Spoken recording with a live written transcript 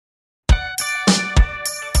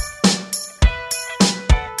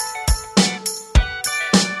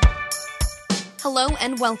Hello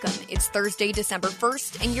and welcome. It's Thursday, December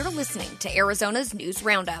 1st, and you're listening to Arizona's News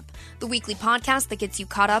Roundup, the weekly podcast that gets you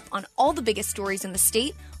caught up on all the biggest stories in the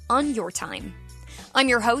state on your time. I'm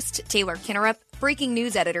your host, Taylor Kinnerup, breaking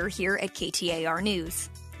news editor here at KTAR News.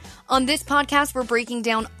 On this podcast, we're breaking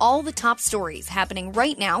down all the top stories happening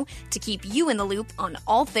right now to keep you in the loop on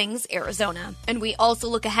all things Arizona. And we also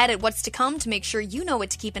look ahead at what's to come to make sure you know what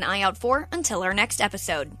to keep an eye out for until our next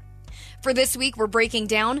episode. For this week, we're breaking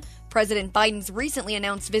down President Biden's recently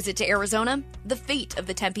announced visit to Arizona, the fate of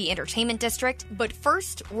the Tempe Entertainment District, but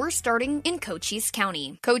first, we're starting in Cochise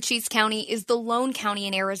County. Cochise County is the lone county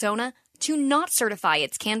in Arizona to not certify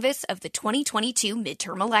its canvass of the 2022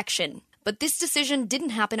 midterm election. But this decision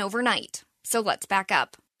didn't happen overnight, so let's back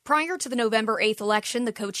up. Prior to the November 8th election,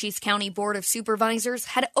 the Cochise County Board of Supervisors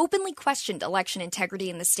had openly questioned election integrity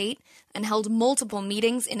in the state and held multiple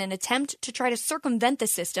meetings in an attempt to try to circumvent the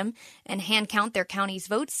system and hand count their county's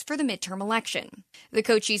votes for the midterm election. The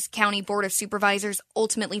Cochise County Board of Supervisors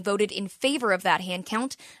ultimately voted in favor of that hand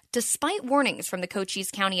count, despite warnings from the Cochise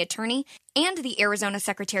County Attorney and the Arizona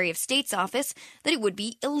Secretary of State's office that it would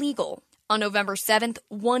be illegal. On November 7th,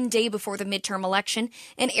 one day before the midterm election,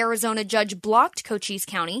 an Arizona judge blocked Cochise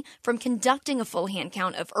County from conducting a full hand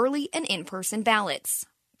count of early and in-person ballots.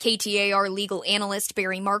 KTAR legal analyst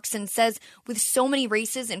Barry Markson says with so many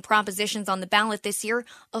races and propositions on the ballot this year,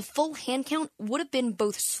 a full hand count would have been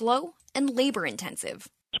both slow and labor-intensive.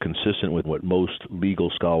 It's consistent with what most legal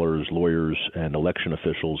scholars, lawyers, and election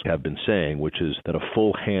officials have been saying, which is that a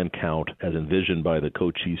full hand count, as envisioned by the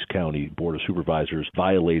Cochise County Board of Supervisors,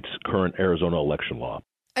 violates current Arizona election law.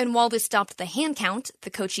 And while this stopped the hand count, the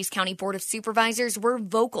Cochise County Board of Supervisors were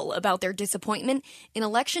vocal about their disappointment in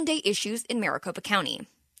Election Day issues in Maricopa County.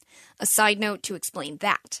 A side note to explain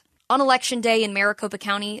that. On Election Day in Maricopa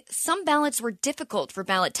County, some ballots were difficult for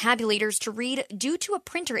ballot tabulators to read due to a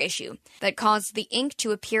printer issue that caused the ink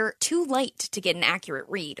to appear too light to get an accurate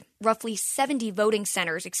read. Roughly 70 voting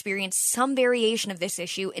centers experienced some variation of this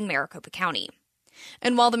issue in Maricopa County.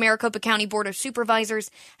 And while the Maricopa County Board of Supervisors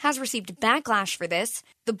has received backlash for this,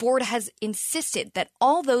 the board has insisted that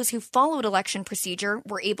all those who followed election procedure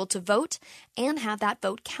were able to vote and have that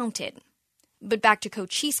vote counted. But back to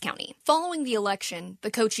Cochise County. Following the election,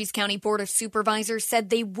 the Cochise County Board of Supervisors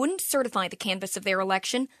said they wouldn't certify the canvass of their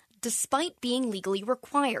election despite being legally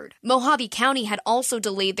required. Mojave County had also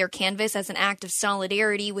delayed their canvass as an act of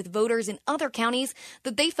solidarity with voters in other counties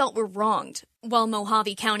that they felt were wronged. While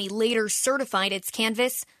Mojave County later certified its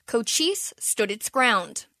canvass, Cochise stood its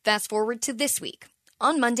ground. Fast forward to this week.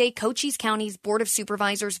 On Monday, Cochise County's Board of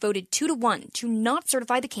Supervisors voted 2-1 to not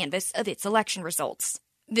certify the canvass of its election results.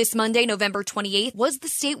 This Monday, November 28th, was the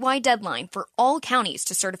statewide deadline for all counties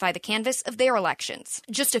to certify the canvass of their elections.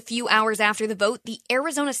 Just a few hours after the vote, the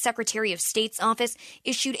Arizona Secretary of State's office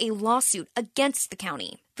issued a lawsuit against the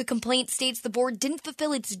county. The complaint states the board didn't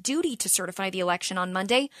fulfill its duty to certify the election on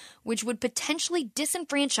Monday, which would potentially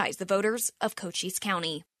disenfranchise the voters of Cochise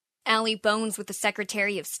County. Allie Bones with the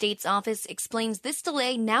Secretary of State's office explains this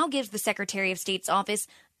delay now gives the Secretary of State's office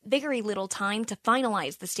very little time to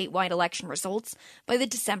finalize the statewide election results by the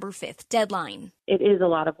December 5th deadline. It is a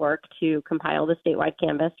lot of work to compile the statewide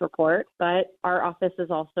canvass report, but our office is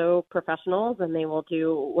also professionals and they will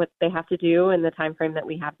do what they have to do in the time frame that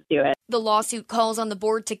we have to do it. The lawsuit calls on the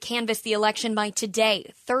board to canvass the election by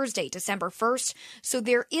today, Thursday, December 1st, so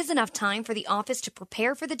there is enough time for the office to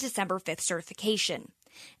prepare for the December 5th certification.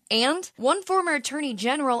 And one former attorney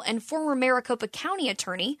general and former Maricopa County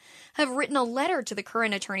attorney have written a letter to the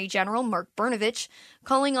current attorney general, Mark Brnovich,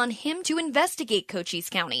 calling on him to investigate Cochise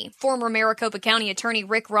County. Former Maricopa County attorney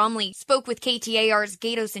Rick Romley spoke with KTAR's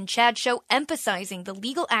Gatos and Chad show, emphasizing the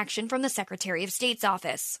legal action from the Secretary of State's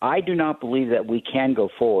office. I do not believe that we can go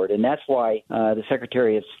forward, and that's why the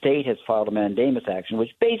Secretary of State has filed a mandamus action,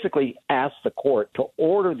 which basically asks the court to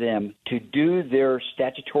order them to do their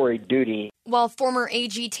statutory duty. While former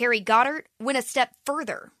AG Terry Goddard went a step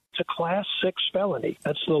further. It's a Class 6 felony.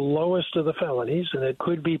 That's the lowest of the felonies, and it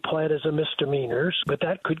could be pled as a misdemeanor, but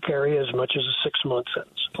that could carry as much as a 6-month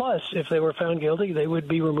sentence. Plus, if they were found guilty, they would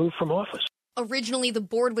be removed from office. Originally, the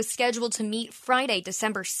board was scheduled to meet Friday,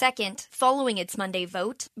 December 2nd, following its Monday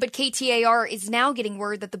vote, but KTAR is now getting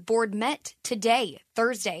word that the board met today,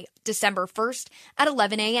 Thursday, December 1st, at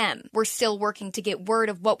 11 a.m. We're still working to get word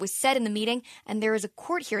of what was said in the meeting, and there is a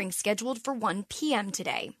court hearing scheduled for 1 p.m.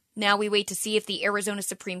 today. Now we wait to see if the Arizona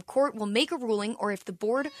Supreme Court will make a ruling or if the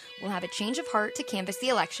board will have a change of heart to canvass the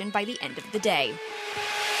election by the end of the day.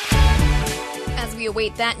 As we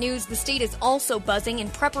await that news, the state is also buzzing in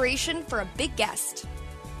preparation for a big guest.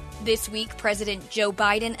 This week, President Joe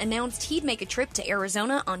Biden announced he'd make a trip to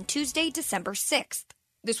Arizona on Tuesday, December 6th.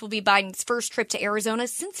 This will be Biden's first trip to Arizona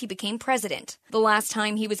since he became president. The last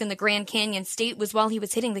time he was in the Grand Canyon state was while he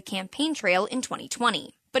was hitting the campaign trail in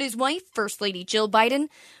 2020. But his wife, First Lady Jill Biden,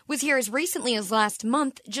 was here as recently as last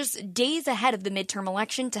month, just days ahead of the midterm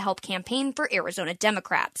election to help campaign for Arizona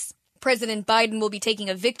Democrats. President Biden will be taking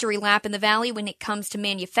a victory lap in the valley when it comes to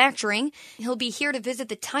manufacturing. He'll be here to visit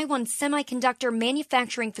the Taiwan semiconductor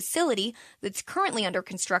manufacturing facility that's currently under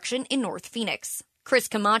construction in North Phoenix. Chris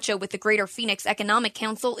Camacho with the Greater Phoenix Economic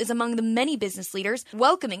Council is among the many business leaders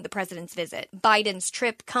welcoming the president's visit. Biden's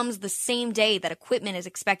trip comes the same day that equipment is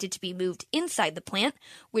expected to be moved inside the plant,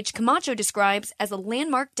 which Camacho describes as a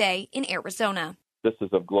landmark day in Arizona. This is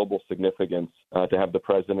of global significance to have the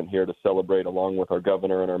president here to celebrate along with our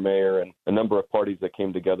governor and our mayor and a number of parties that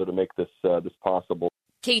came together to make this possible.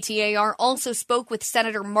 KTAR also spoke with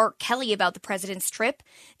Senator Mark Kelly about the president's trip.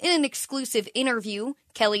 In an exclusive interview,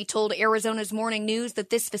 Kelly told Arizona's Morning News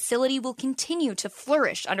that this facility will continue to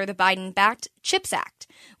flourish under the Biden-backed CHIPS Act,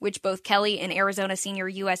 which both Kelly and Arizona senior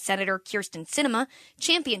U.S. Senator Kyrsten Sinema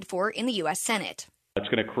championed for in the U.S. Senate. It's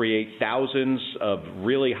going to create thousands of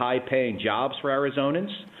really high-paying jobs for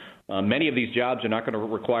Arizonans. Many of these jobs are not going to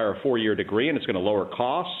require a 4-year degree, and it's going to lower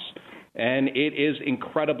costs. And it is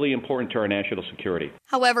incredibly important to our national security.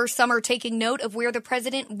 However, some are taking note of where the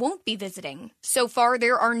president won't be visiting. So far,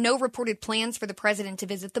 there are no reported plans for the president to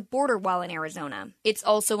visit the border while in Arizona. It's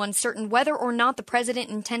also uncertain whether or not the president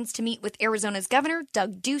intends to meet with Arizona's governor,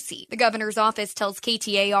 Doug Ducey. The governor's office tells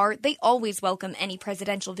KTAR they always welcome any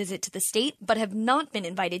presidential visit to the state, but have not been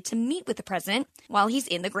invited to meet with the president while he's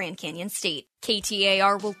in the Grand Canyon state.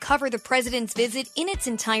 KTAR will cover the president's visit in its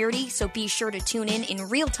entirety, so be sure to tune in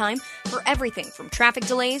real time for everything from traffic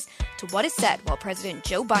delays to what is said while President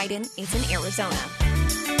Joe Biden is in Arizona.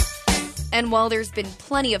 And while there's been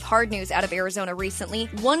plenty of hard news out of Arizona recently,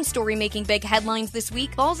 one story making big headlines this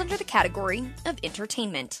week falls under the category of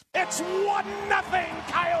entertainment. It's 1-0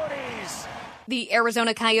 Coyotes! The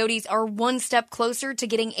Arizona Coyotes are one step closer to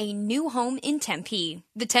getting a new home in Tempe.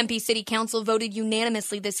 The Tempe City Council voted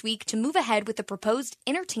unanimously this week to move ahead with the proposed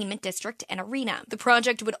entertainment district and arena. The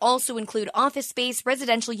project would also include office space,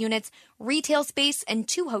 residential units, retail space, and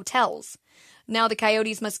 2 hotels. Now the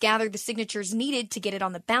Coyotes must gather the signatures needed to get it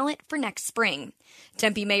on the ballot for next spring.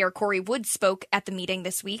 Tempe Mayor Corey Woods spoke at the meeting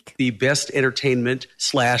this week. The best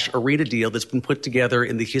entertainment/arena deal that's been put together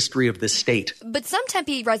in the history of this state. But some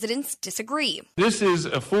Tempe residents disagree. This is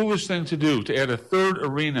a foolish thing to do, to add a 3rd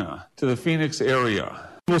arena to the Phoenix area.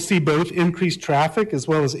 We'll see both increased traffic as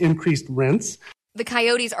well as increased rents. The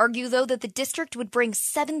Coyotes argue, though, that the district would bring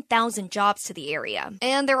 7,000 jobs to the area.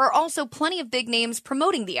 And there are also plenty of big names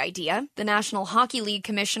promoting the idea. The National Hockey League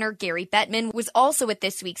Commissioner Gary Bettman was also at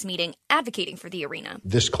this week's meeting advocating for the arena.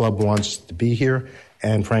 This club wants to be here,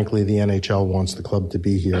 and frankly, the NHL wants the club to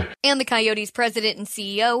be here. And the Coyotes president and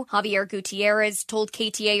CEO, Javier Gutierrez, told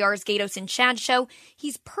KTAR's Gatos and Chad show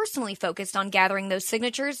he's personally focused on gathering those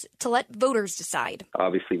signatures to let voters decide.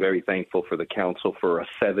 Obviously very thankful for the council for a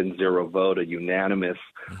 7-0 vote, a unanimous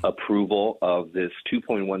approval of this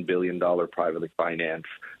 $2.1 billion privately financed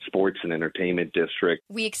sports and entertainment district.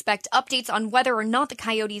 We expect updates on whether or not the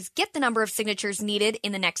Coyotes get the number of signatures needed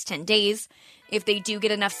in the next 10 days. If they do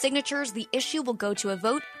get enough signatures, the issue will go to a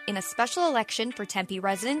vote in a special election for Tempe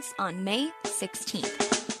residents on May 16th.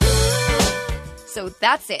 So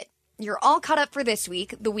that's it. You're all caught up for this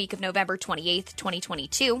week, the week of November 28th,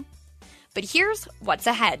 2022. But here's what's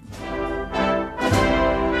ahead.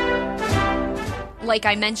 Like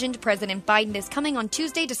I mentioned, President Biden is coming on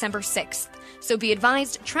Tuesday, December 6th. So be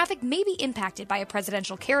advised, traffic may be impacted by a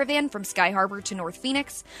presidential caravan from Sky Harbor to North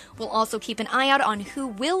Phoenix. We'll also keep an eye out on who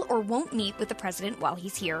will or won't meet with the president while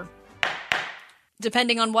he's here.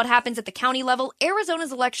 Depending on what happens at the county level,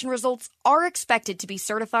 Arizona's election results are expected to be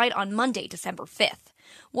certified on Monday, December 5th.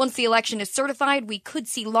 Once the election is certified, we could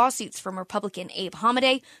see lawsuits from Republican Abe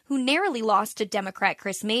Hamadeh, who narrowly lost to Democrat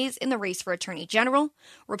Chris Mays in the race for Attorney General.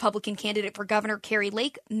 Republican candidate for Governor Carrie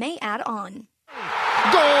Lake may add on.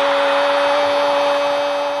 Goal!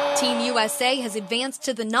 Team USA has advanced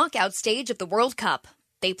to the knockout stage of the World Cup.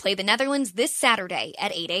 They play the Netherlands this Saturday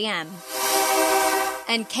at 8 a.m.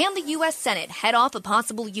 And can the U.S. Senate head off a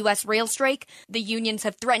possible U.S. rail strike? The unions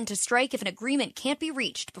have threatened to strike if an agreement can't be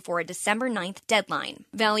reached before a December 9th deadline.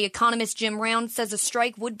 Valley economist Jim Round says a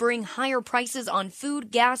strike would bring higher prices on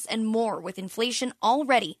food, gas, and more, with inflation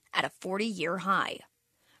already at a 40-year high.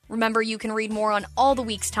 Remember, you can read more on all the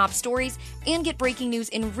week's top stories and get breaking news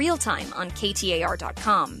in real time on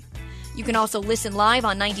KTAR.com. You can also listen live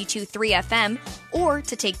on 92.3 FM, or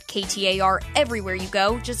to take KTAR everywhere you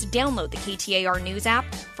go, just download the KTAR News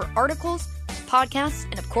app for articles, podcasts,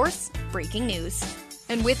 and of course, breaking news.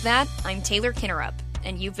 And with that, I'm Taylor Kinnerup.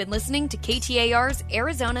 and you've been listening to KTAR's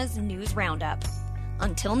Arizona's News Roundup.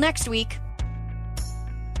 Until next week,